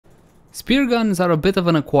Spear guns are a bit of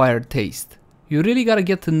an acquired taste. You really gotta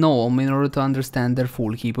get to know them in order to understand their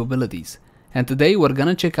full capabilities. And today we're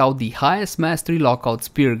gonna check out the highest mastery lockout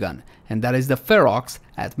spear gun, and that is the Ferrox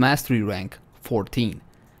at mastery rank 14.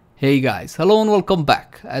 Hey guys, hello and welcome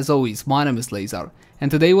back. As always, my name is Leyzar,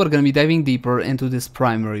 and today we're gonna be diving deeper into this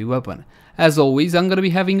primary weapon. As always, I'm gonna be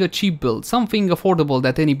having a cheap build, something affordable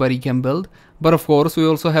that anybody can build, but of course we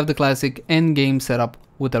also have the classic endgame setup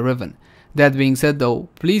with a Riven. That being said though,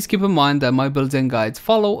 please keep in mind that my builds and guides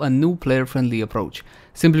follow a new player friendly approach,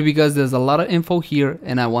 simply because there's a lot of info here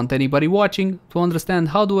and I want anybody watching to understand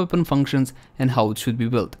how the weapon functions and how it should be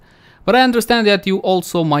built. But I understand that you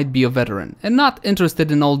also might be a veteran and not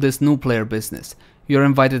interested in all this new player business. You're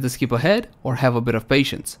invited to skip ahead or have a bit of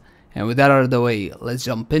patience. And with that out of the way, let's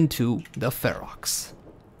jump into the Ferrox.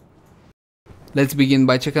 Let's begin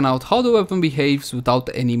by checking out how the weapon behaves without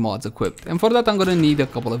any mods equipped, and for that I'm gonna need a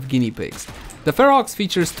couple of guinea pigs. The Ferrox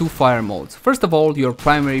features two fire modes. First of all, your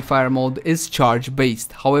primary fire mode is charge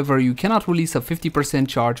based, however you cannot release a 50%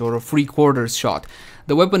 charge or a 3/4 shot.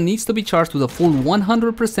 The weapon needs to be charged with a full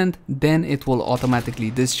 100%, then it will automatically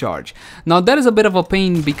discharge. Now that is a bit of a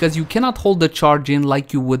pain because you cannot hold the charge in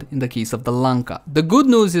like you would in the case of the Lanka. The good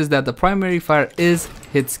news is that the primary fire is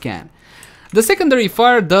hit scan. The secondary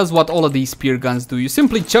fire does what all of these spear guns do. You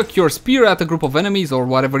simply chuck your spear at a group of enemies or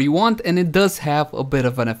whatever you want, and it does have a bit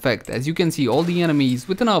of an effect. As you can see, all the enemies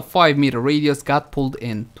within a 5-meter radius got pulled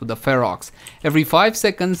in to the Ferrox. Every 5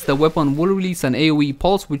 seconds the weapon will release an AoE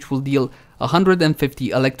pulse which will deal 150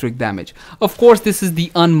 electric damage. Of course, this is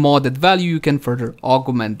the unmodded value, you can further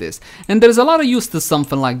augment this. And there's a lot of use to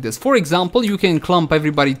something like this. For example, you can clump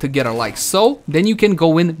everybody together like so, then you can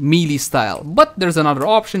go in melee style. But there's another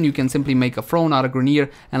option, you can simply make a throne out of Grenier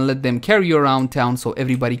and let them carry you around town so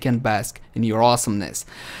everybody can bask in your awesomeness.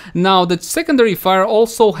 Now, the secondary fire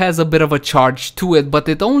also has a bit of a charge to it, but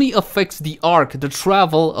it only affects the arc, the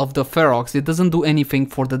travel of the Ferrox. It doesn't do anything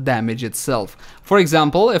for the damage itself. For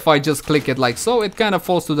example, if I just click it like so, it kind of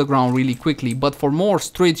falls to the ground really quickly, but for more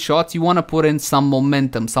straight shots you want to put in some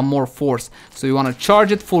momentum, some more force, so you want to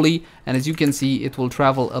charge it fully, and as you can see it will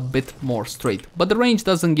travel a bit more straight, but the range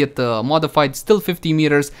doesn't get modified, still 50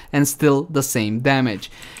 meters and still the same damage.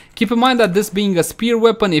 Keep in mind that this being a spear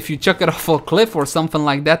weapon, if you chuck it off a cliff or something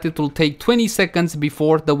like that, it will take 20 seconds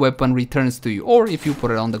before the weapon returns to you, or if you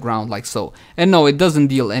put it on the ground like so. And no, it doesn't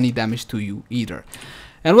deal any damage to you either.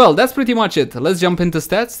 And well, that's pretty much it. Let's jump into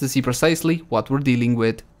stats to see precisely what we're dealing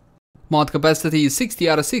with. Mod capacity is 60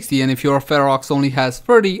 out of 60, and if your Ferrox only has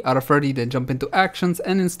 30 out of 30, then jump into actions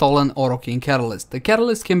and install an auto king catalyst. The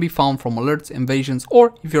catalyst can be found from alerts, invasions,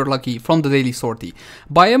 or if you're lucky, from the daily sortie.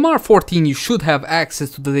 By MR14 you should have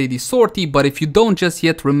access to the daily sortie, but if you don't just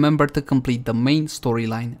yet, remember to complete the main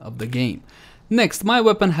storyline of the game. Next, my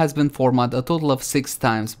weapon has been formatted a total of 6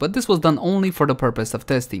 times, but this was done only for the purpose of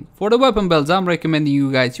testing. For the weapon builds I'm recommending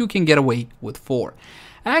you guys, you can get away with 4.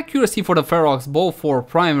 Accuracy for the Ferrox, both for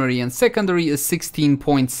primary and secondary, is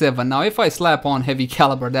 16.7. Now if I slap on heavy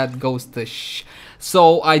caliber, that goes to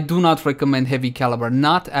so I do not recommend heavy caliber,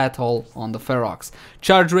 not at all on the Ferrox.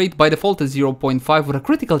 Charge rate by default is 0.5 with a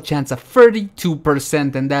critical chance of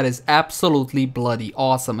 32%, and that is absolutely bloody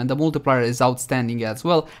awesome. And the multiplier is outstanding as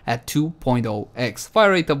well at 2.0x.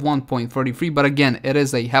 Fire rate of 1.33, but again it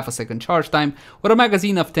is a half a second charge time with a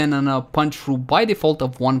magazine of 10 and a punch through by default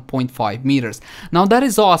of 1.5 meters. Now that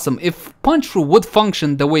is awesome. If punch through would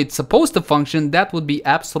function the way it's supposed to function, that would be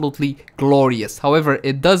absolutely glorious. However,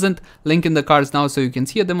 it doesn't. Link in the cards now so you can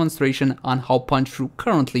see a demonstration on how punch through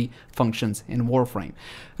currently functions in Warframe.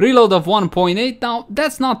 Reload of 1.8, now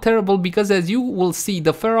that's not terrible because as you will see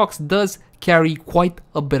the Ferrox does carry quite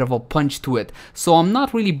a bit of a punch to it, so I'm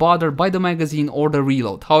not really bothered by the magazine or the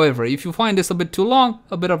reload. However, if you find this a bit too long,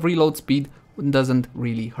 a bit of reload speed doesn't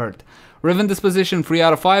really hurt. Riven disposition 3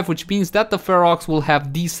 out of 5, which means that the Ferrox will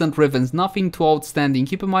have decent rivens, nothing too outstanding.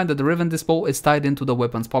 Keep in mind that the Riven dispo is tied into the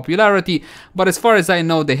weapon's popularity, but as far as I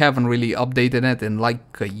know they haven't really updated it in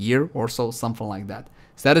like a year or so, something like that.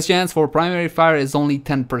 Status chance for primary fire is only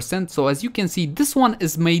 10%, so as you can see this one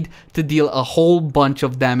is made to deal a whole bunch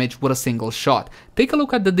of damage with a single shot. Take a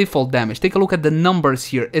look at the default damage, take a look at the numbers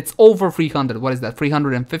here, it's over 300, what is that,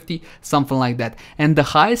 350, something like that. And the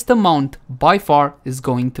highest amount by far is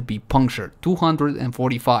going to be puncture,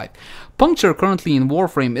 245. Puncture currently in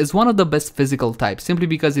Warframe is one of the best physical types, simply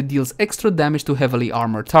because it deals extra damage to heavily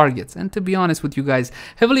armored targets. And to be honest with you guys,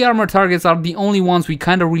 heavily armored targets are the only ones we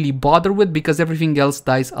kinda really bother with because everything else just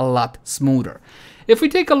dies a lot smoother. If we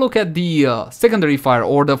take a look at the secondary fire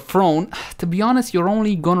or the thrown, to be honest, you're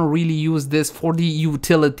only gonna really use this for the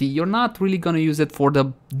utility. You're not really gonna use it for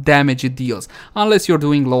the damage it deals, unless you're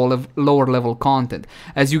doing lower level content.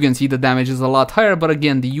 As you can see, the damage is a lot higher, but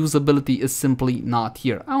again, the usability is simply not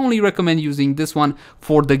here. I only recommend using this one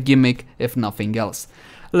for the gimmick, if nothing else.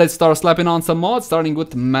 Let's start slapping on some mods, starting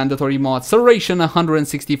with mandatory mod Serration,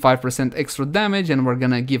 165% extra damage, and we're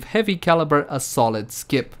gonna give heavy caliber a solid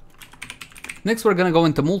skip. Next, we're gonna go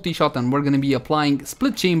into multi-shot, and we're gonna be applying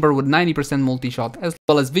split chamber with 90% multi-shot, as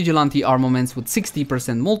well as vigilante armaments with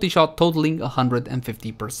 60% multi-shot, totaling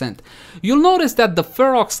 150%. You'll notice that the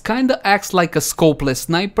Ferrox kinda acts like a scopeless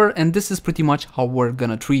sniper, and this is pretty much how we're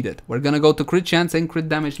gonna treat it. We're gonna go to crit chance and crit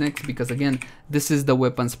damage next, because again, this is the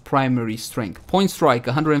weapon's primary strength. Point strike,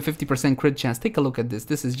 150% crit chance. Take a look at this.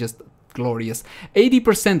 This is just glorious.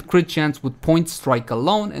 80% crit chance with point strike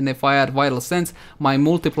alone, and if I add vital sense, my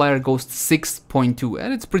multiplier goes to 6.2,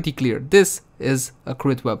 and it's pretty clear this is a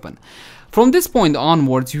crit weapon. From this point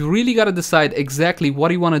onwards, you really gotta decide exactly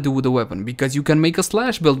what you want to do with the weapon, because you can make a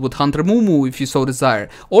slash build with Hunter Munitions if you so desire,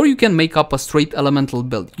 or you can make up a straight elemental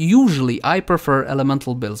build. Usually I prefer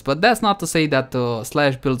elemental builds, but that's not to say that the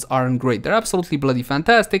slash builds aren't great. They're absolutely bloody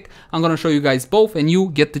fantastic. I'm gonna show you guys both, and you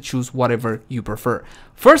get to choose whatever you prefer.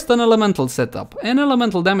 First, an elemental setup. An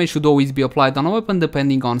elemental damage should always be applied on a weapon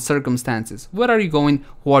depending on circumstances. Where are you going,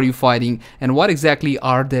 who are you fighting, and what exactly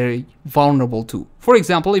are they vulnerable to. For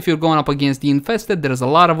example, if you're going up against the infested, there's a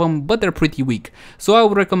lot of them, but they're pretty weak. So I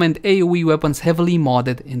would recommend AoE weapons heavily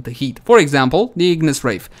modded into heat. For example, the Ignis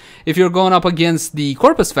Wraith. If you're going up against the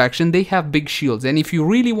Corpus faction, they have big shields, and if you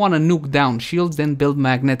really want to nuke down shields, then build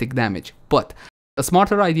magnetic damage. But a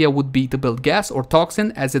smarter idea would be to build gas or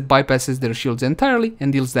toxin, as it bypasses their shields entirely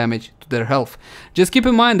and deals damage to their health. Just keep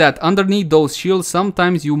in mind that underneath those shields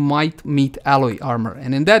sometimes you might meet alloy armor,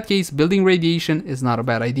 and in that case building radiation is not a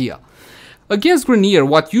bad idea. Against Grineer,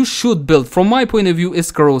 what you should build from my point of view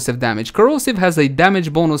is corrosive damage. Corrosive has a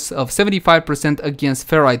damage bonus of 75% against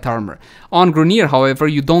ferrite armor. On Grineer, however,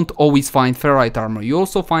 you don't always find ferrite armor, you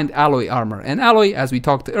also find alloy armor, and alloy, as we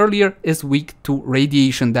talked earlier, is weak to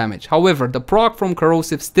radiation damage. However, the proc from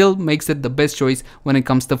corrosive still makes it the best choice when it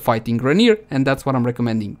comes to fighting Grineer, and that's what I'm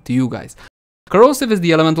recommending to you guys. Corrosive is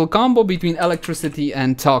the elemental combo between electricity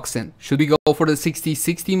and toxin. Should we go for the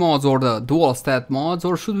 60-60 mods or the dual stat mods,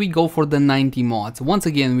 or should we go for the 90 mods? Once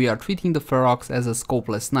again, we are treating the Ferrox as a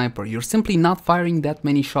scopeless sniper. You're simply not firing that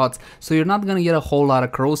many shots, so you're not gonna get a whole lot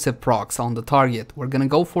of corrosive procs on the target. We're gonna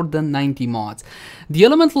go for the 90 mods. The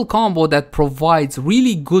elemental combo that provides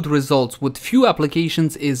really good results with few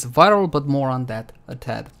applications is viral, but more on that a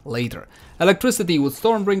tad later. Electricity with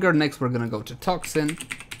Stormbringer. Next, we're gonna go to toxin.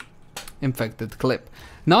 Infected clip.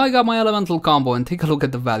 Now I got my elemental combo, and take a look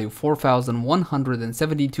at the value,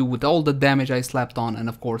 4172 with all the damage I slapped on, and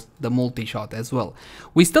of course the multi-shot as well.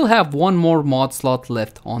 We still have one more mod slot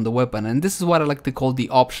left on the weapon, and this is what I like to call the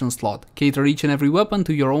option slot. Cater each and every weapon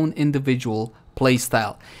to your own individual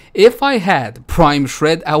playstyle. If I had Prime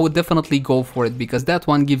Shred, I would definitely go for it, because that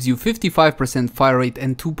one gives you 55% fire rate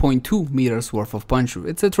and 2.2 meters worth of punch through.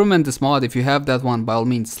 It's a tremendous mod. If you have that one, by all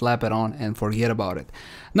means slap it on and forget about it.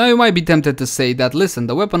 Now you might be tempted to say that, listen,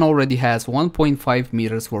 the weapon already has 1.5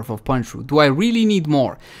 meters worth of punch through. Do I really need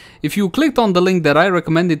more? If you clicked on the link that I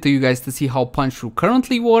recommended to you guys to see how punch through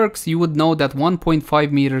currently works, you would know that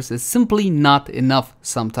 1.5 meters is simply not enough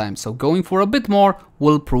sometimes, so going for a bit more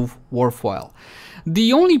will prove worthwhile.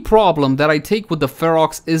 The only problem that I take with the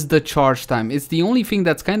Ferrox is the charge time. It's the only thing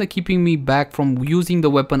that's kind of keeping me back from using the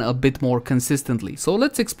weapon a bit more consistently. So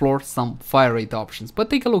let's explore some fire rate options.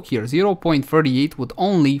 But take a look here, 0.38 with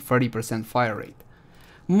only 30% fire rate.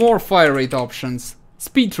 More fire rate options.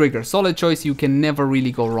 Speed trigger, solid choice, you can never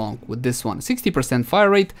really go wrong with this one. 60% fire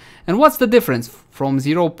rate, and what's the difference from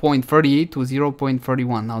 0.38 to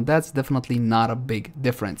 0.31? Now that's definitely not a big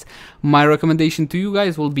difference. My recommendation to you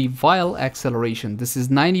guys will be Vile Acceleration. This is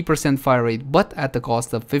 90% fire rate, but at the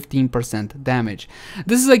cost of 15% damage.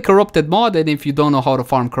 This is a corrupted mod, and if you don't know how to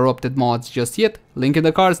farm corrupted mods just yet, link in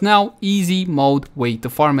the cards now. Easy mode way to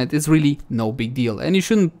farm it. It's really no big deal, and you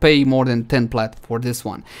shouldn't pay more than 10 plat for this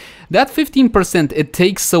one. That 15% it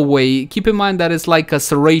takes away, keep in mind that it's like a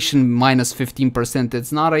serration minus 15%.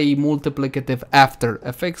 It's not a multiplicative after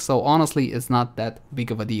effect, so honestly it's not that big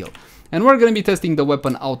of a deal. And we're going to be testing the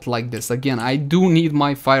weapon out like this. Again, I do need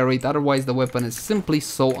my fire rate, otherwise the weapon is simply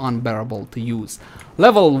so unbearable to use.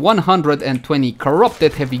 Level 120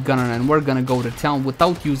 corrupted heavy gunner, and we're going to go to town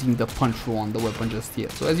without using the punch roll on the weapon just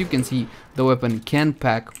yet. So as you can see, the weapon can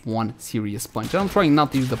pack one serious punch. I'm trying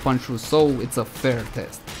not to use the punch roll, so it's a fair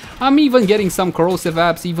test. I'm even getting some corrosive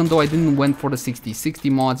abs, even though I didn't went for the 60/60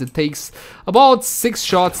 mods. It takes about 6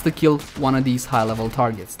 shots to kill one of these high level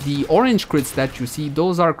targets. The orange crits that you see,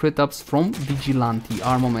 those are crit ups from vigilante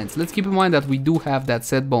armaments. Let's keep in mind that we do have that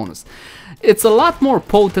set bonus. It's a lot more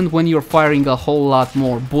potent when you're firing a whole lot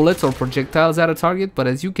more bullets or projectiles at a target, but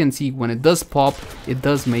as you can see, when it does pop, it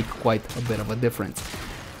does make quite a bit of a difference.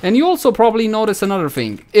 And you also probably notice another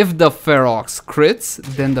thing. If the Ferrox crits,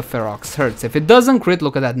 then the Ferrox hurts. If it doesn't crit,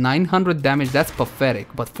 look at that, 900 damage, that's pathetic.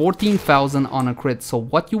 But 14,000 on a crit. So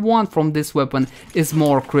what you want from this weapon is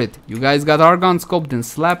more crit. You guys got Argon Scope, then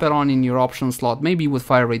slap it on in your option slot. Maybe with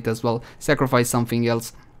fire rate as well. Sacrifice something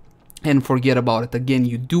else and forget about it. Again,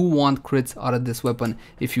 you do want crits out of this weapon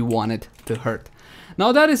if you want it to hurt.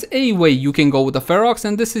 Now that is a way you can go with the Ferrox,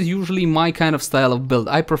 and this is usually my kind of style of build.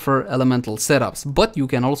 I prefer elemental setups, but you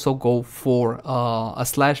can also go for a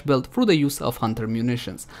slash build through the use of Hunter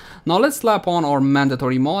Munitions. Now let's slap on our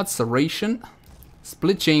mandatory mods: Serration,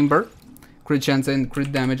 Split Chamber, crit chance and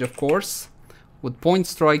crit damage of course, with Point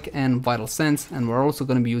Strike and Vital Sense, and we're also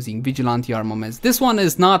going to be using Vigilante Armaments. This one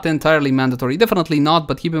is not entirely mandatory, definitely not,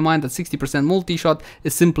 but keep in mind that 60% multi-shot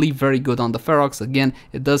is simply very good on the Ferrox. Again,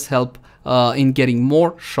 it does help in getting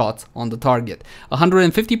more shots on the target.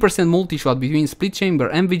 150% multi-shot between Split Chamber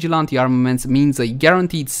and Vigilante Armaments means a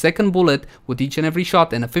guaranteed second bullet with each and every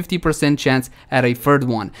shot and a 50% chance at a third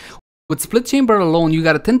one. With Split Chamber alone, you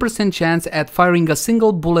got a 10% chance at firing a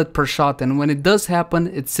single bullet per shot, and when it does happen,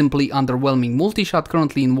 it's simply underwhelming. Multi-shot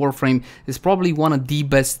currently in Warframe is probably one of the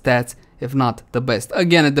best stats, if not the best.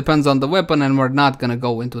 Again, it depends on the weapon, and we're not gonna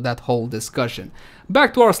go into that whole discussion.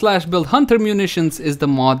 Back to our slash build, Hunter Munitions is the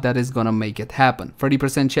mod that is gonna make it happen.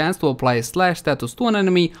 30% chance to apply a slash status to an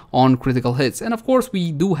enemy on critical hits, and of course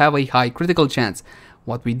we do have a high critical chance.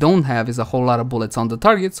 What we don't have is a whole lot of bullets on the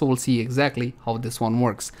target, so we'll see exactly how this one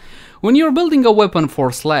works. When you're building a weapon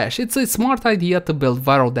for slash, it's a smart idea to build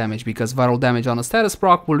viral damage, because viral damage on a status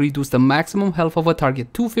proc will reduce the maximum health of a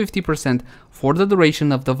target to 50% for the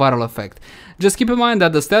duration of the viral effect. Just keep in mind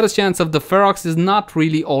that the status chance of the Ferrox is not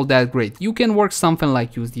really all that great. You can work something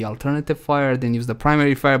like use the alternative fire, then use the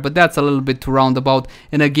primary fire, but that's a little bit too roundabout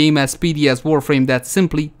in a game as speedy as Warframe. That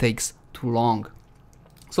simply takes too long.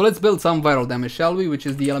 So let's build some viral damage, shall we? Which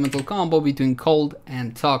is the elemental combo between cold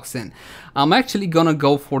and toxin. I'm actually gonna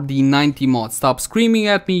go for the 90 mod. Stop screaming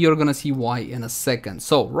at me, you're gonna see why in a second.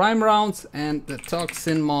 So rhyme rounds, and the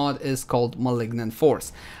toxin mod is called malignant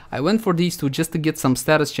force. I went for these two just to get some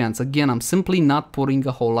status chance. Again, I'm simply not putting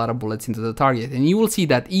a whole lot of bullets into the target, and you will see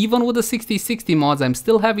that even with the 60/60 mods, I'm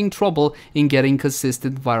still having trouble in getting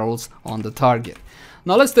consistent virals on the target.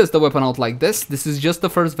 Now let's test the weapon out like this. This is just the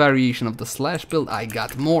first variation of the slash build. I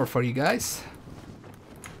got more for you guys.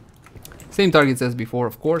 Same targets as before,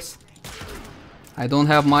 of course. I don't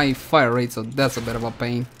have my fire rate, so that's a bit of a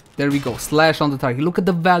pain. There we go, slash on the target. Look at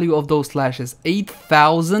the value of those slashes,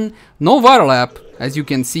 8,000. No viral app, as you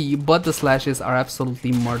can see, but the slashes are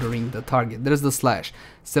absolutely murdering the target. There's the slash,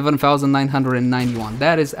 7,991.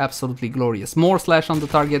 That is absolutely glorious. More slash on the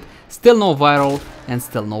target, still no viral, and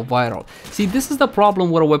still no viral. See, this is the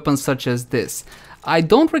problem with a weapon such as this. I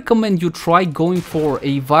don't recommend you try going for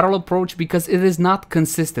a viral approach because it is not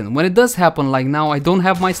consistent. When it does happen, like now, I don't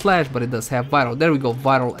have my slash, but it does have viral. There we go,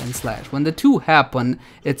 viral and slash. When the two happen,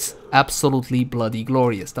 it's absolutely bloody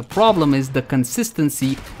glorious. The problem is the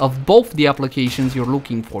consistency of both the applications you're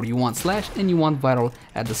looking for. You want slash and you want viral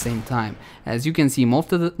at the same time. As you can see,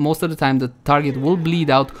 most of the time the target will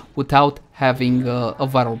bleed out without having a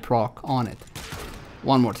viral proc on it.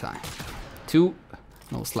 One more time. Two,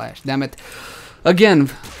 no slash, damn it. Again,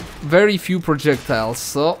 very few projectiles,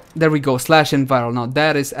 so there we go, slash and viral. Now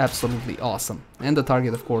that is absolutely awesome, and the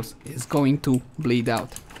target of course is going to bleed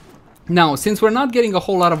out. Now, since we're not getting a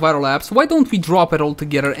whole lot of viral apps, why don't we drop it all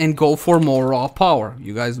together and go for more raw power?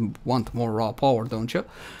 You guys want more raw power, don't you?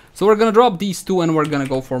 So we're gonna drop these two and we're gonna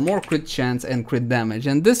go for more crit chance and crit damage,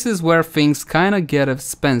 and this is where things kinda get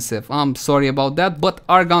expensive. I'm sorry about that, but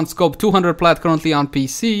Argon Scope 200 plat currently on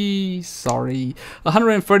PC, sorry.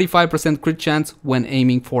 135% crit chance when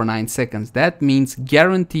aiming for 9 seconds. That means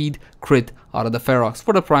guaranteed crit out of the Ferrox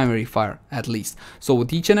for the primary fire at least. So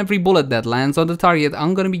with each and every bullet that lands on the target,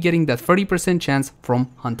 I'm gonna be getting that 30% chance from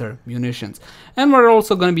Hunter Munitions. And we're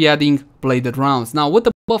also gonna be adding bladed rounds. Now with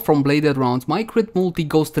the But from bladed rounds, my crit multi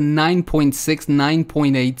goes to 9.6,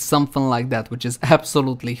 9.8, something like that, which is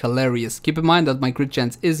absolutely hilarious. Keep in mind that my crit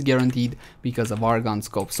chance is guaranteed because of Argon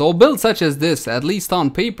Scope. So a build such as this, at least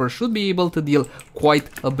on paper, should be able to deal quite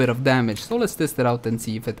a bit of damage. So let's test it out and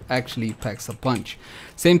see if it actually packs a punch.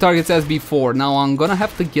 Same targets as before. Now I'm gonna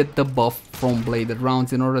have to get the buff from bladed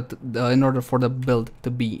rounds in order for the build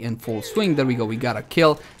to be in full swing. There we go, we got a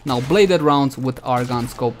kill. Now bladed rounds with Argon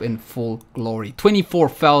Scope in full glory.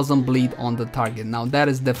 24,000 bleed on the target. Now that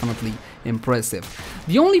is definitely impressive.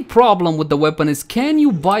 The only problem with the weapon is, can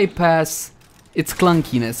you bypass its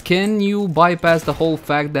clunkiness? Can you bypass the whole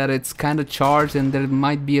fact that it's kind of charged and there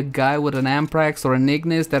might be a guy with an Amprax or an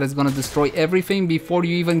Ignis that is going to destroy everything before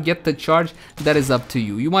you even get the charge? That is up to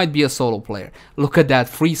you. You might be a solo player. Look at that,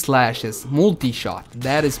 3 slashes, multi-shot.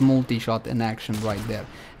 That is multi-shot in action right there.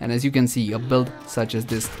 And as you can see, a build such as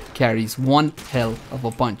this carries one hell of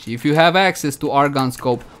a punch. If you have access to Argon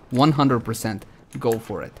Scope, 100% go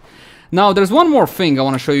for it. Now, there's one more thing I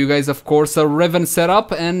want to show you guys, of course, a Riven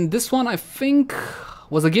setup, and this one I think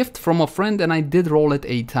was a gift from a friend, and I did roll it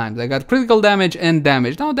 8 times. I got critical damage and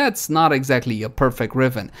damage. Now, that's not exactly a perfect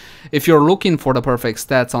Riven. If you're looking for the perfect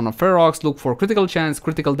stats on a Ferrox, look for critical chance,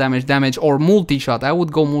 critical damage, or multi-shot. I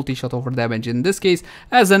would go multi-shot over damage in this case.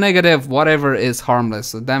 As a negative, whatever is harmless.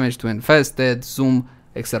 So damage to infested, zoom,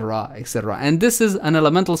 etc, etc. And this is an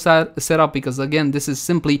elemental setup because, again, this is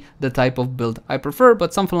simply the type of build I prefer,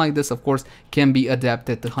 but something like this, of course, can be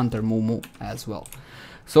adapted to Hunter Mumu as well.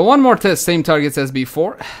 So one more test, same targets as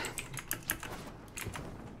before.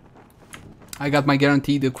 I got my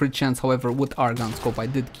guaranteed crit chance, however, with Argon Scope, I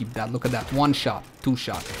did keep that. Look at that, 1 shot, 2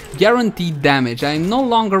 shot. Guaranteed damage. I'm no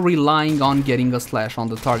longer relying on getting a slash on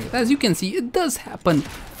the target. As you can see, it does happen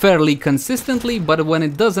fairly consistently, but when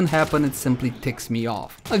it doesn't happen, it simply ticks me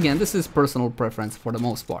off. Again, this is personal preference for the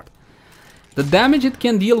most part. The damage it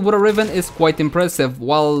can deal with a Riven is quite impressive.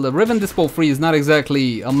 While the Riven Dispo 3 is not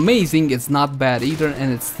exactly amazing, it's not bad either,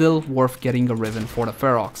 and it's still worth getting a Riven for the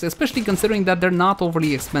Ferrox, especially considering that they're not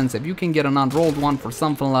overly expensive. You can get an unrolled one for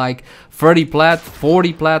something like 30 plat,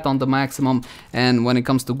 40 plat on the maximum, and when it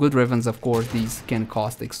comes to good Rivens, of course, these can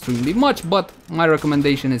cost extremely much, but my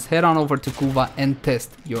recommendation is head on over to Kuva and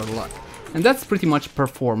test your luck. And that's pretty much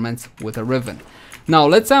performance with a Riven. Now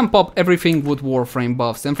let's amp up everything with Warframe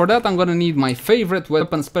buffs, and for that I'm gonna need my favorite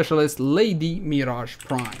weapon specialist, Lady Mirage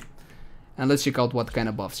Prime. And let's check out what kind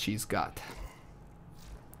of buffs she's got.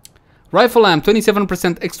 Rifle Amp,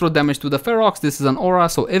 27% extra damage to the Ferrox. This is an aura,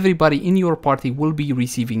 so everybody in your party will be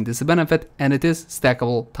receiving this benefit, and it is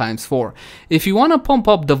stackable ×4. If you want to pump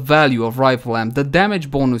up the value of Rifle Amp, the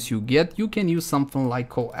damage bonus you get, you can use something like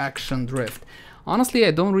Coaction Drift. Honestly,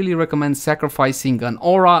 I don't really recommend sacrificing an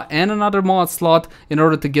aura and another mod slot in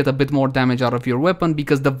order to get a bit more damage out of your weapon,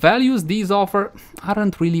 because the values these offer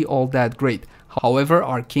aren't really all that great. However,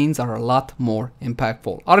 arcanes are a lot more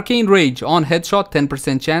impactful. Arcane Rage on headshot,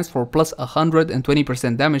 10% chance for plus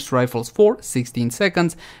 120% damage to rifles for 16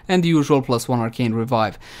 seconds, and the usual +1 arcane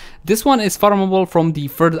revive. This one is farmable from the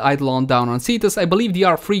third Eidolon down on Cetus. I believe the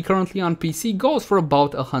R3 currently on PC goes for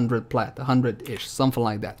about 100 plat, 100-ish, something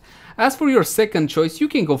like that. As for your second choice, you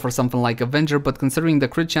can go for something like Avenger, but considering the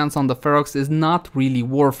crit chance on the Ferrox is not really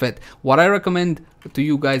worth it. What I recommend to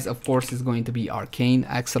you guys, of course, is going to be Arcane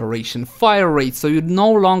Acceleration Fire Rate, so you no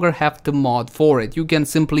longer have to mod for it. You can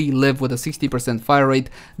simply live with a 60% fire rate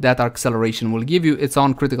that acceleration will give you. It's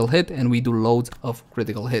on critical hit, and we do loads of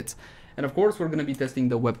critical hits. And of course, we're going to be testing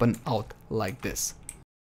the weapon out like this.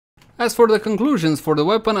 As for the conclusions for the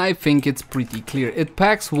weapon, I think it's pretty clear. It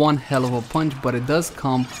packs one hell of a punch, but it does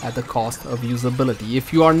come at the cost of usability.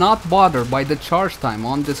 If you are not bothered by the charge time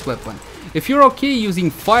on this weapon, if you're okay using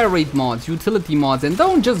fire rate mods, utility mods, and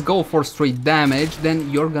don't just go for straight damage, then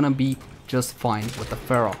you're gonna be just fine with the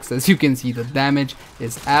Ferrox. As you can see, the damage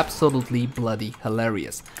is absolutely bloody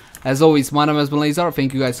hilarious. As always, my name has been Leyzar.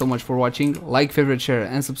 Thank you guys so much for watching. Like, favorite, share,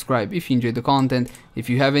 and subscribe if you enjoyed the content. If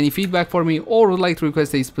you have any feedback for me or would like to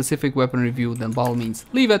request a specific weapon review, then by all means,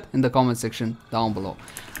 leave it in the comment section down below.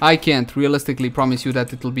 I can't realistically promise you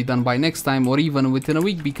that it will be done by next time or even within a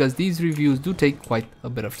week, because these reviews do take quite a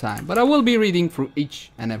bit of time. But I will be reading through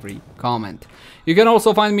each and every comment. You can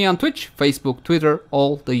also find me on Twitch, Facebook, Twitter,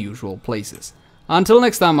 all the usual places. Until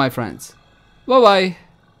next time, my friends. Bye bye.